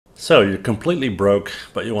So you're completely broke,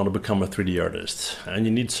 but you want to become a 3D artist and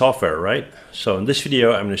you need software, right? So in this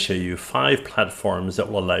video, I'm going to show you 5 platforms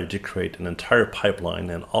that will allow you to create an entire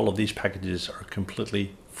pipeline, and all of these packages are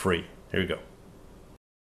completely free. Here we go.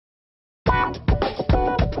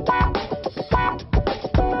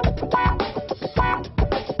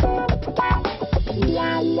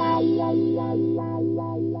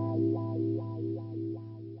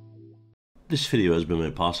 This video has been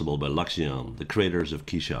made possible by Leidschendam, the creators of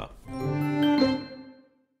Keyshot.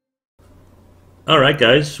 Alright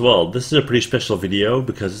guys, well this is a pretty special video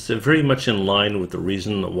because it's very much in line with the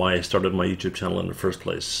reason why I started my YouTube channel in the first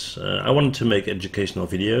place. I wanted to make educational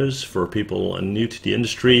videos for people new to the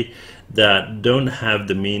industry that don't have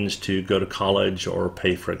the means to go to college or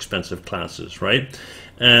pay for expensive classes, right?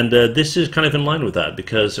 And this is kind of in line with that,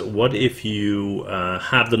 because what if you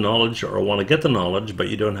have the knowledge or want to get the knowledge but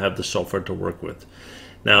you don't have the software to work with?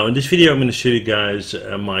 Now in this video I'm going to show you guys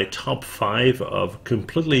my top 5 of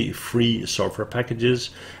completely free software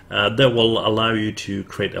packages that will allow you to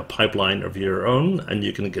create a pipeline of your own, and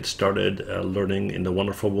you can get started learning in the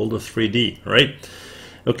wonderful world of 3D, right?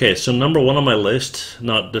 Okay, so number 1 on my list,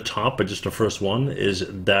 not the top but just the first one, is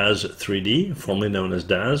DAZ 3D, formerly known as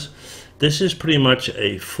DAZ. This is pretty much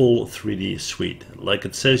a full 3D suite. Like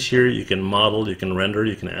it says here, you can model, you can render,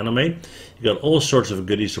 you can animate. You got all sorts of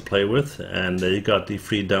goodies to play with, and you got the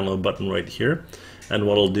free download button right here. And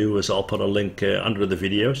what I'll do is I'll put a link under the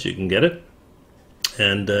video so you can get it.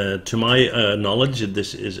 And to my knowledge,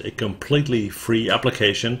 this is a completely free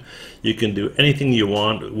application. You can do anything you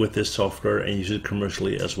want with this software and use it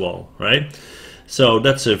commercially as well, right? So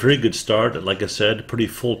that's a very good start. Like I said, pretty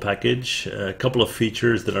full package. A couple of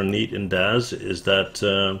features that are neat in DAZ is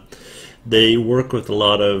that they work with a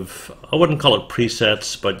lot of, I wouldn't call it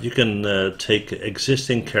presets, but you can take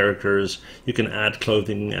existing characters, you can add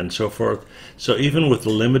clothing and so forth. So even with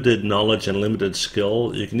limited knowledge and limited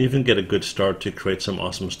skill, you can even get a good start to create some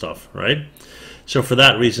awesome stuff, right? So for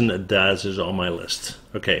that reason, DAZ is on my list.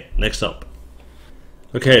 Okay, next up.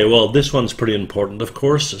 Okay, well this one's pretty important, of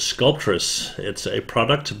course. Sculptris. It's a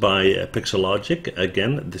product by Pixologic.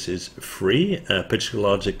 Again, this is free.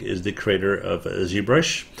 Pixologic is the creator of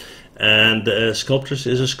ZBrush, and Sculptris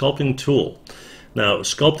is a sculpting tool. Now,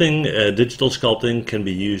 sculpting, digital sculpting can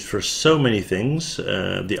be used for so many things.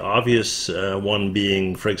 The obvious one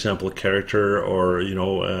being, for example, character or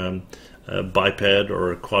biped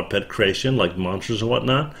or quadruped creation, like monsters and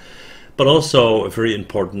whatnot. But also very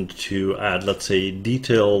important to add, let's say,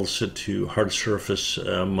 details to hard surface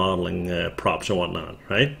modeling props and whatnot,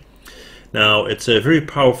 right? Now, it's a very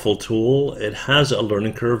powerful tool. It has a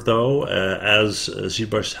learning curve, though, as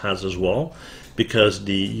ZBrush has as well, because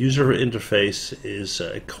the user interface is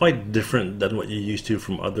quite different than what you're used to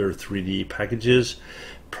from other 3D packages,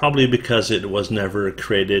 probably because it was never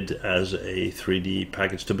created as a 3D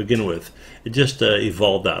package to begin with. It just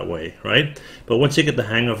evolved that way, right? But once you get the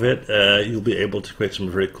hang of it, you'll be able to create some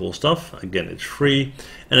very cool stuff. Again, it's free,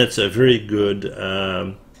 and it's a very good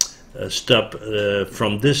step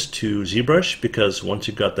from this to ZBrush, because once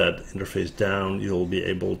you got that interface down, you'll be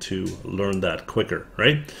able to learn that quicker,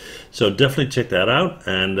 right? So definitely check that out,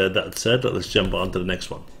 and that said, let's jump on to the next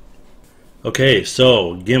one. Okay,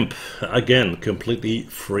 so GIMP, again, completely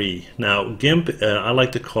free. Now, GIMP, I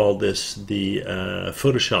like to call this the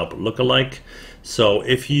Photoshop lookalike. So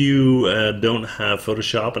if you don't have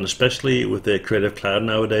Photoshop, and especially with the Creative Cloud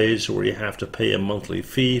nowadays, where you have to pay a monthly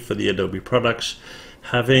fee for the Adobe products,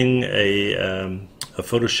 having a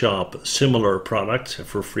Photoshop similar product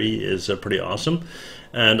for free is pretty awesome.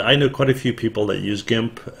 And I know quite a few people that use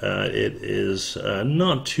GIMP. It is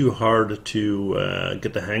not too hard to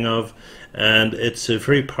get the hang of, and it's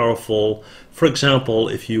very powerful. For example,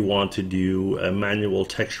 if you want to do manual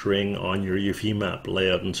texturing on your UV map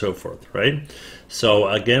layout and so forth, right? So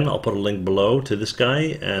again, I'll put a link below to this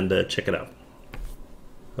guy, and check it out.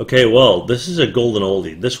 Okay, well, this is a golden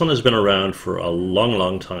oldie. This one has been around for a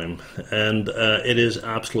long time, and it is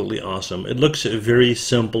absolutely awesome. It looks very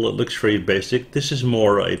simple, it looks very basic. This is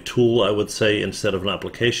more a tool, I would say, instead of an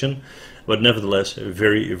application, but nevertheless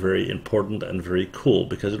very important and very cool,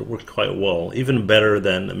 because it works quite well, even better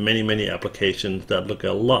than many applications that look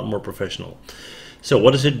a lot more professional. So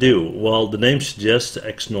what does it do? Well, the name suggests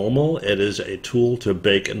XNormal. It is a tool to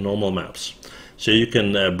bake normal maps. So you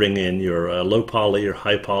can bring in your low poly or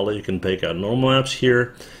high poly. You can bake out normal maps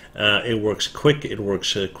here. It works quick, it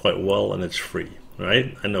works quite well, and it's free,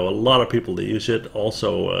 right? I know a lot of people that use it.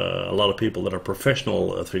 Also, a lot of people that are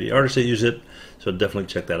professional 3D artists that use it. So definitely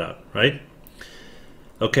check that out, right?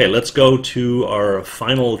 Okay, let's go to our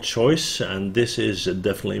final choice, and this is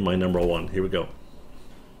definitely my number 1. Here we go.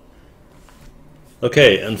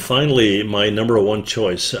 Okay, and finally, my number one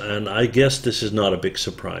choice, and I guess this is not a big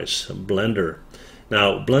surprise, Blender.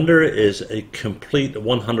 Now, Blender is a complete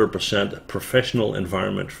 100% professional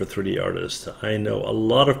environment for 3D artists. I know a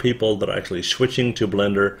lot of people that are actually switching to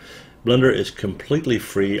Blender. Blender is completely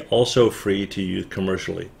free, also free to use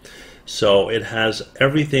commercially. So it has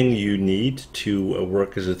everything you need to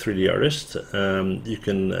work as a 3D artist. You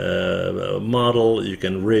can model, you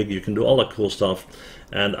can rig, you can do all that cool stuff.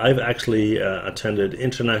 And I've actually attended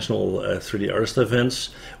international 3D artist events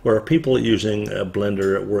where people using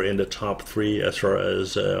Blender were in the top 3 as far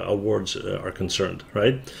as awards are concerned,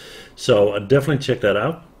 right? So definitely check that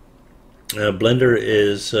out. Blender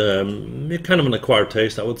is kind of an acquired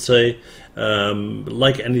taste, I would say.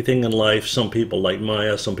 Like anything in life, some people like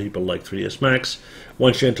Maya, some people like 3ds Max.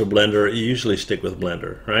 Once you're into Blender, you usually stick with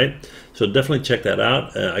Blender, right? So definitely check that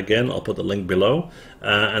out. Again, I'll put the link below,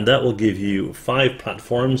 and that will give you 5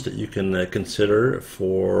 platforms that you can consider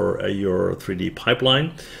for your 3D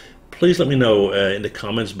pipeline. Please let me know in the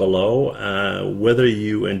comments below whether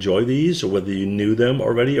you enjoy these, or whether you knew them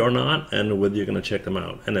already or not, and whether you're going to check them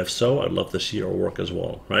out. And if so, I'd love to see your work as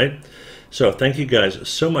well, right? So thank you guys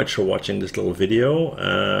so much for watching this little video,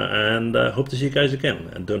 and hope to see you guys again.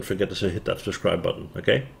 And don't forget to hit that subscribe button,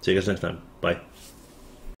 okay? See you guys next time. Bye.